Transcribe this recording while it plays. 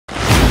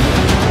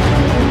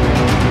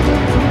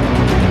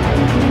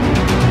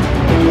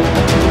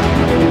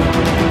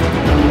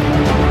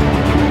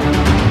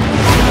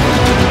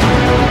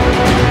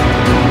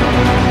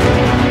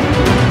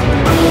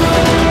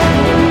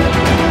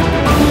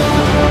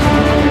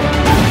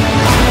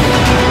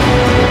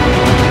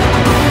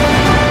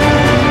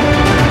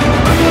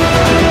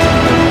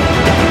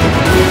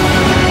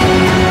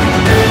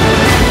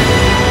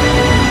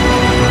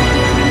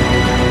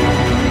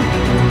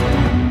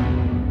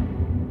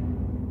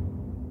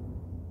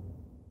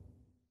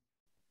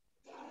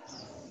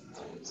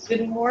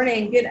Good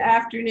morning, good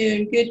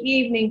afternoon, good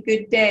evening,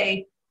 good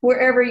day,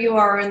 wherever you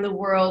are in the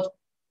world.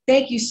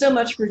 Thank you so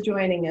much for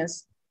joining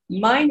us.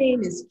 My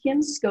name is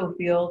Kim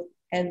Schofield,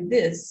 and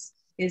this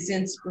is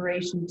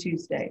Inspiration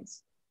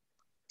Tuesdays.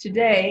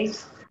 Today,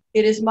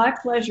 it is my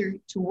pleasure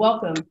to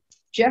welcome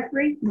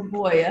Geoffrey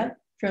Mboya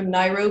from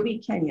Nairobi,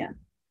 Kenya.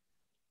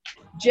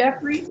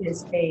 Geoffrey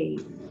is a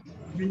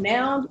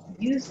renowned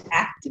youth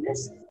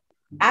activist,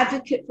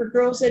 advocate for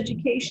girls'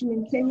 education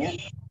in Kenya,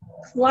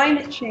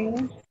 climate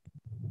change,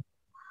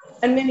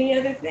 and many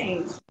other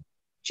things.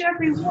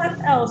 Geoffrey, what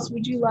else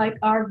would you like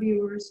our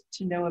viewers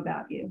to know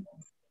about you?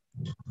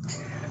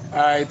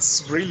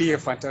 It's really a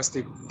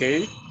fantastic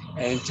day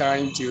and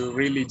time to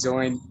really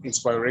join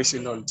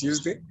Inspirational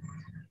Tuesday.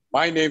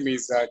 My name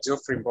is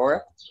Geoffrey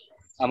Mboya.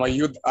 I'm a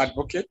youth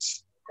advocate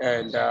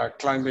and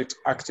climate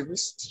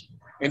activist,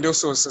 and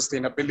also a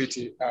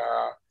sustainability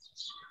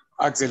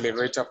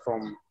accelerator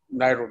from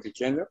Nairobi,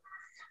 Kenya.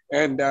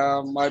 And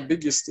my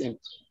biggest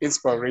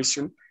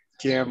inspiration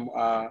came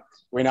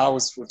when I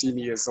was 14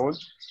 years old,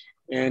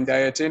 and I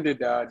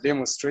attended a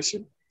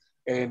demonstration,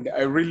 and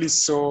I really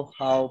saw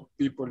how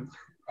people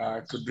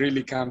could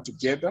really come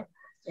together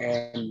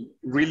and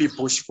really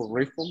push for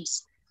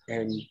reforms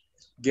and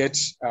get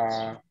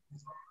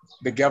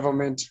the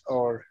government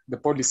or the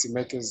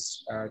policymakers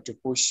to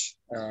push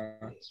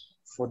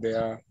for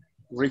their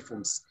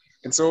reforms.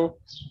 And so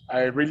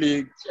I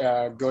really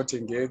got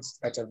engaged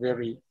at a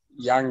very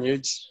young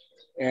age,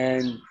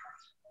 and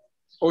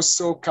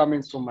also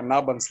coming from an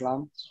urban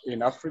slum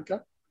in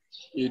Africa,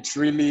 it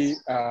really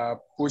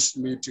pushed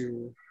me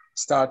to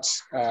start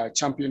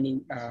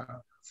championing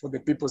for the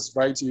people's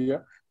right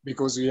here,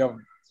 because we have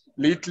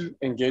little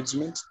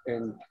engagement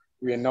and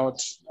we are not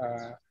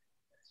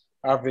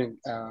having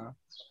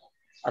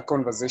a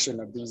conversation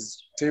at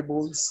these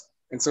tables.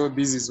 And so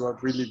this is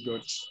what really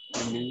got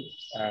me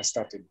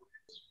started.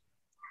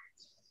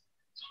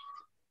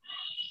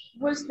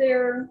 Was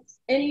there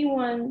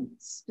anyone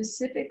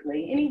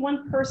specifically, any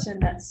one person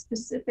that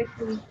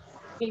specifically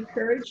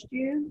encouraged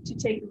you to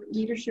take a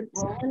leadership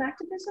role in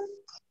activism?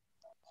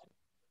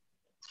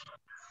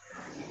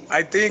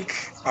 I think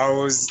I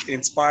was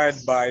inspired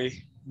by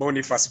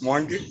Boniface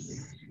Mwangi.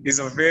 He's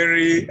a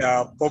very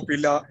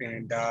popular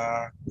and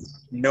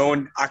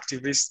known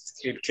activist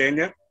in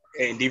Kenya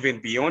and even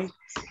beyond.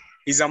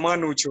 He's a man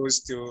who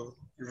chose to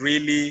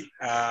really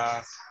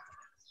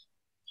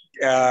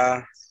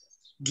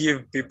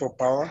give people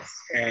power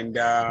and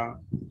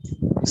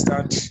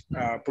start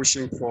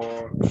pushing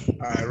for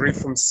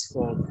reforms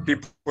for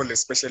people,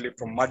 especially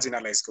from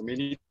marginalized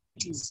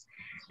communities.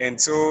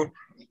 And so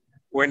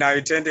when I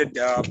attended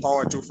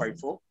Power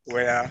 254,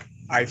 where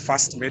I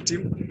first met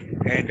him,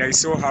 and I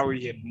saw how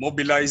he had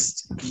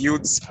mobilized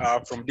youths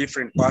from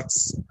different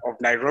parts of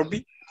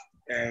Nairobi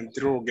and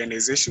through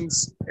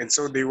organizations. And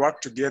so they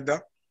work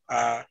together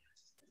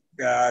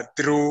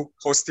through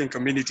hosting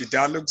community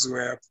dialogues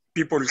where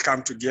people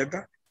come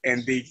together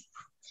and they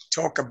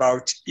talk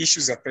about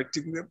issues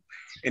affecting them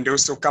and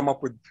also come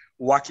up with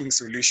working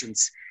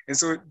solutions. And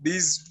so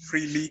this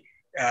really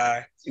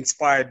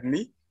inspired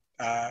me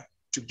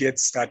to get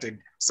started.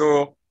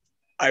 So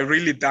I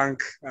really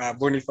thank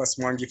Boniface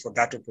Mwangi for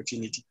that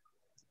opportunity.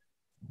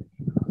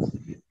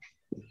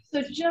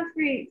 So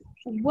Geoffrey,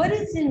 what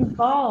is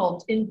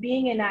involved in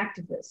being an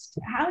activist?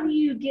 How do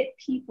you get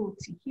people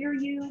to hear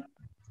you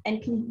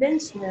and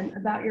convince them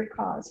about your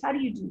cause? How do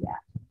you do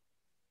that?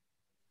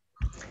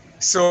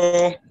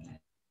 So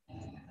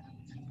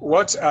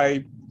what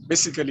I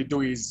basically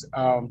do is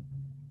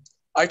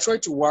I try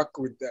to work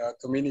with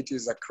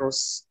communities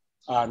across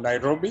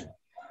Nairobi.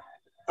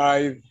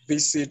 I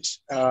visit,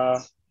 I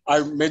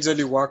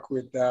majorly work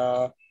with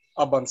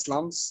urban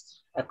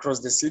slums across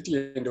the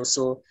city and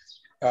also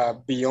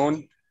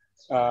beyond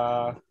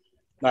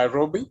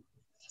Nairobi.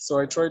 So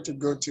I try to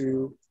go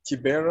to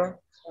Kibera,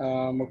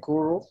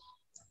 Mukuru,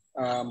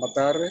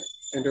 Mathare,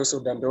 and also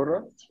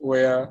Dandora,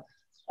 where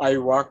I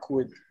work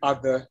with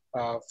other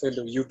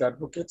fellow youth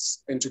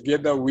advocates, and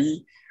together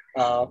we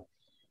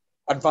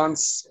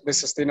advance the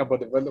Sustainable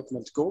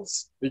Development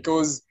Goals.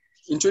 Because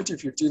in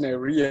 2015, I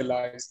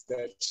realized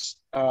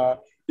that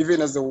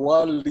even as the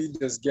world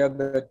leaders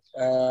gathered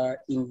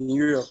in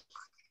New York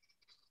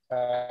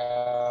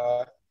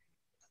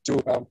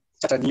to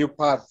chart a new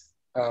path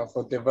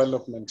for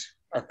development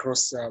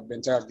across the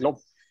entire globe,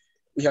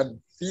 we had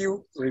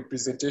few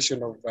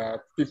representation of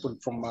people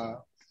from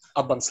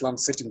urban slum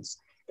settings.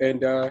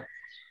 And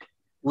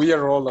we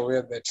are all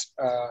aware that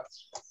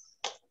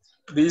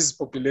this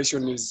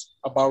population is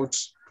about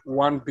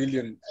 1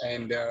 billion,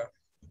 and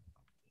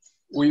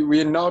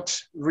we are not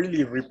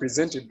really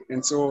represented.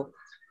 And so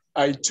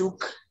I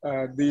took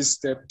this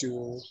step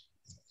to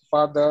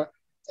further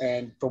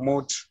and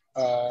promote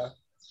the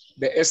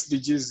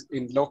SDGs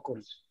in local.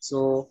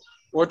 So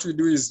what we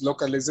do is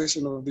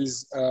localization of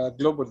these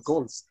global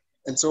goals.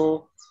 And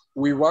so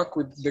we work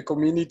with the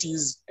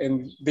communities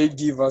and they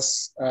give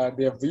us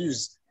their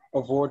views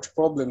of what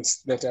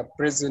problems that are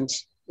present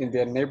in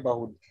their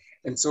neighborhood.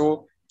 And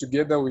so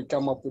together we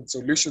come up with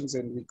solutions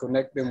and we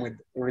connect them with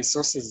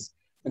resources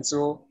And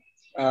so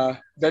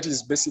that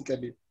is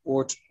basically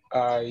what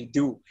I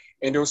do.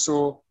 And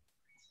also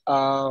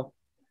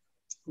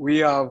we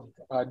have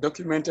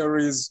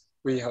documentaries,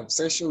 we have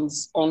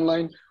sessions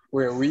online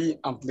where we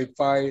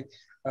amplify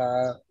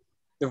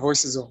the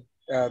voices of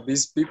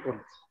these people.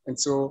 And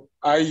so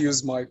I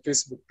use my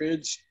Facebook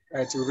page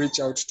to reach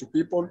out to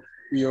people.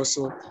 We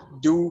also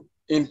do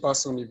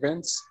in-person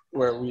events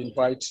where we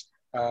invite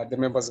the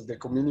members of the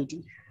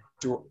community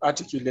to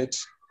articulate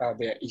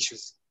their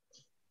issues.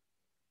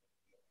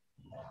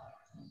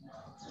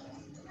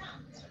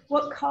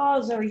 What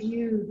cause are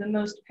you the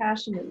most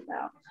passionate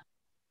about?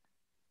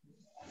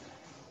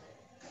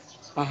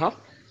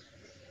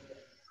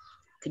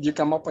 Could you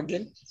come up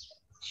again?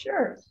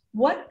 Sure.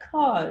 What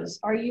cause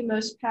are you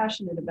most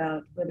passionate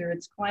about, whether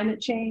it's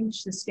climate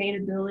change,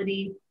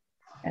 sustainability,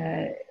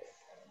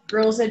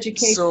 girls'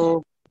 education?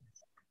 So,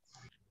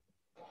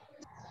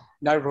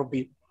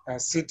 Nairobi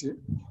city,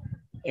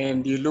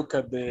 and you look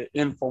at the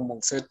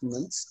informal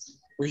settlements,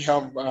 we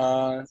have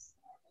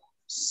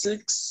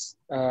 6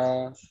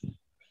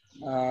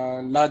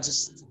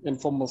 largest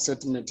informal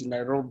settlement in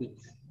Nairobi,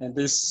 and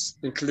this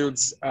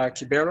includes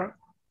Kibera,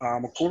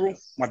 Mukuru,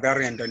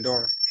 Mathare, and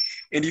Dandora.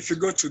 And if you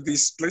go to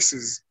these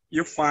places,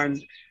 you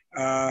find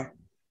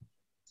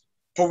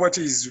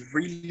poverty is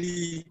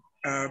really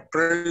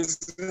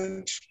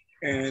present,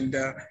 and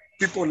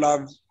people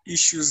have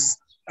issues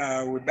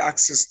with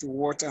access to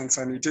water and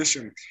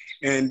sanitation.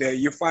 And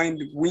you find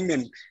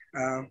women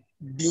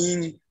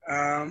being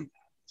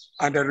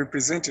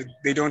underrepresented.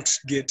 They don't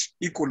get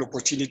equal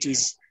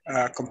opportunities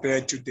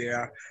compared to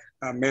their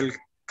male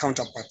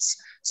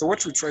counterparts. So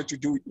what we try to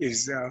do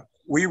is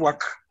we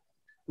work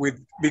with,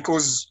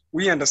 because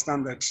we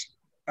understand that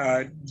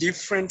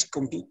different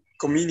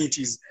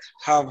communities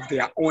have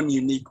their own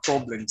unique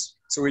problems.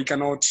 So we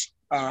cannot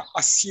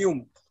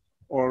assume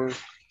or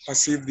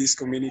perceive these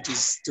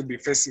communities to be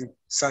facing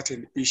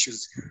certain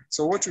issues.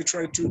 So what we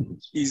try to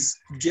is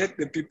get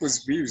the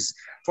people's views.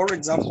 For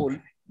example,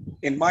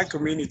 in my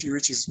community,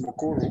 which is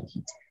Mukuru,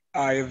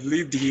 I have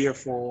lived here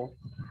for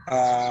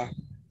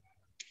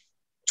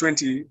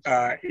 20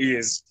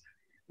 years.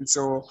 And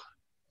so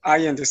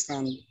I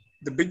understand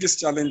the biggest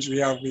challenge we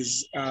have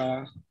is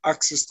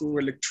access to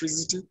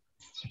electricity,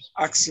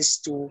 access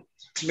to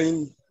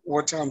clean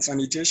water and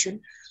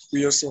sanitation.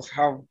 We also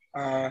have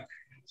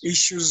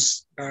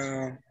issues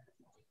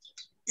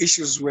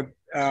with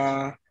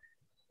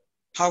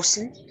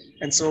housing.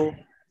 And so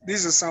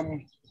these are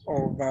some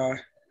of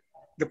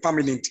the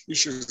permanent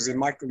issues in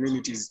my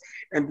communities.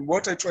 And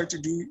what I try to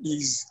do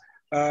is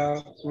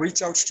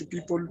reach out to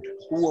people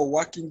who are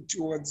working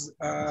towards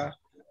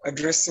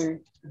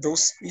addressing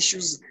those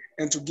issues.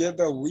 And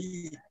together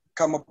we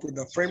come up with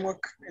a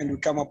framework and we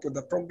come up with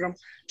a program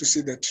to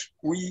see that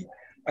we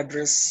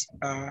address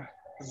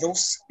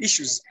those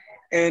issues.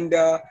 And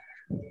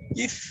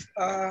if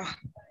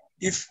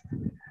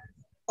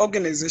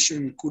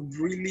organization could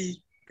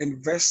really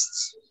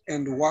invest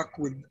and work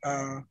with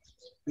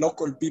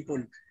local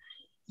people,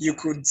 you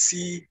could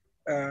see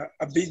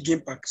a big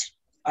impact.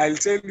 I'll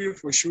tell you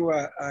for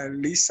sure,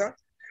 Lisa,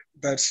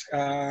 that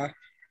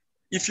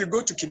if you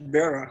go to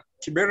Kibera,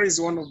 Kibera is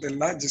one of the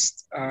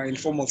largest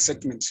informal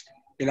settlements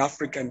in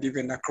Africa and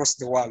even across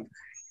the world.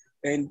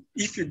 And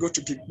if you go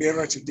to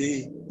Kibera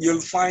today,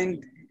 you'll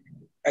find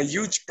a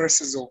huge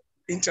presence of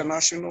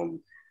international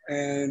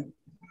and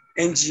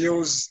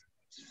NGOs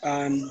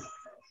and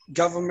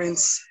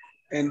governments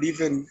and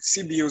even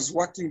CBOs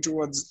working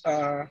towards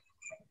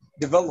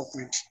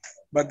development.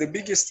 But the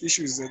biggest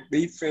issue is that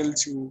they fail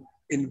to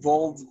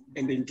involve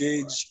and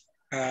engage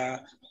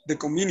the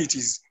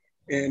communities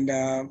and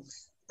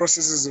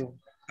processes of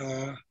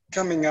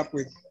coming up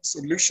with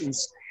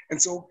solutions.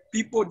 And so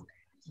people,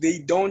 they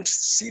don't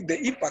see the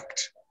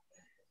impact.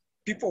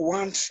 People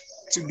want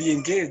to be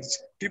engaged.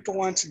 People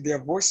want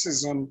their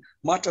voices on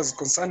matters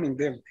concerning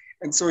them.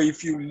 And so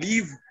if you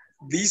leave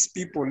these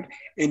people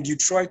and you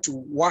try to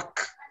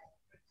work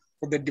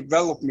for the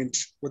development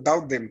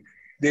without them,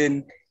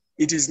 then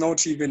it is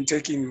not even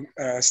taking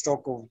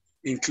stock of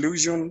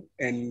inclusion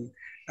and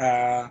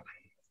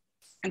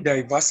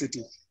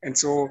diversity. And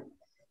so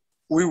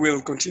we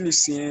will continue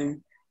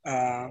seeing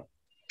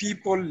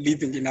people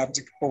living in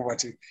abject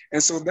poverty.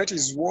 And so that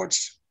is what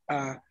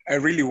I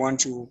really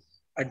want to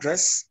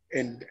address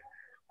and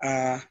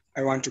I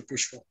want to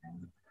push for.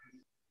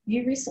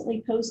 You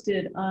recently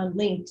posted on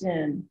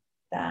LinkedIn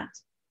that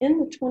in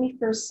the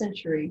 21st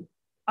century,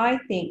 I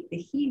think the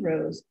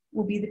heroes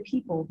will be the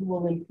people who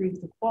will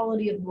improve the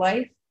quality of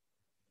life,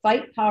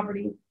 fight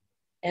poverty,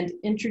 and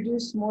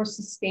introduce more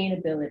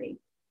sustainability.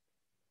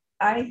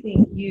 I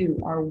think you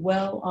are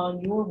well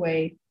on your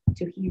way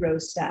to hero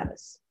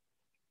status.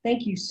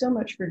 Thank you so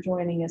much for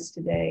joining us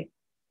today.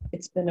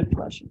 It's been a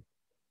pleasure.